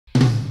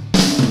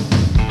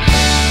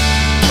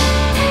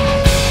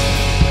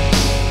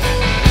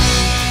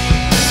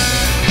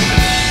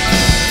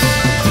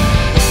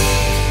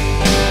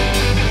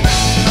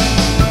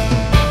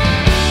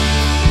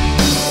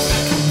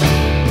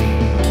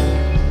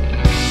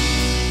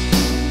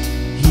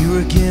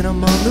when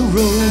I'm on the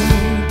road,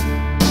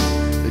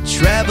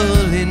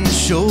 traveling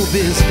show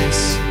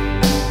business,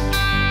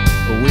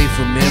 away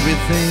from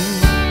everything.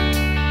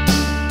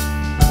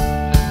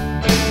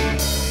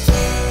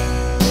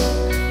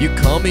 You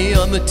call me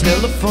on the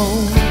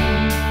telephone,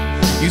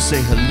 you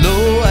say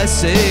hello, I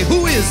say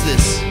who is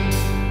this?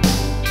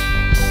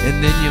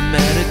 And then you're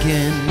mad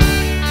again.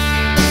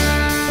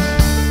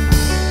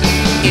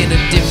 In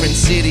a different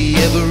city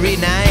every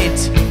night,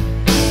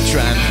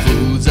 trying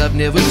foods I've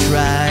never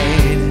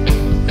tried,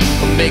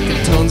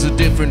 making tons of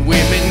different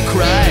women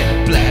cry,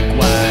 black,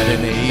 white,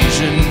 and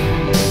Asian.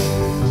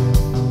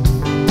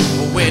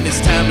 When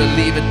it's time to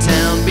leave a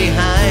town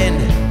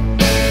behind,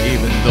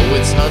 even though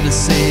it's hard to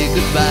say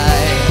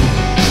goodbye,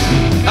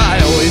 I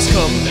always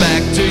come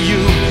back to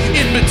you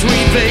in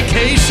between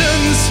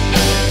vacations,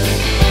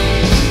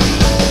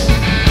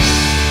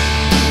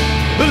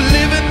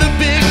 living the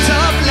big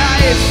tough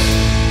life.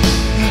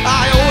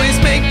 I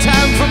always make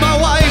time for my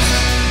wife.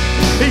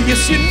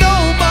 Yes, you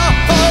know my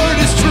heart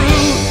is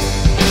true,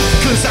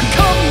 'cause I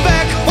come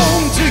back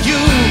home to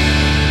you,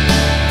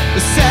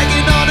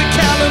 sagging on a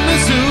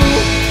Kalamazoo.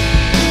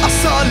 I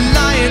saw a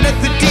lion at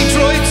the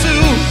Detroit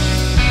Zoo,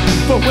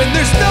 but when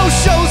there's no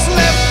shows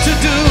left,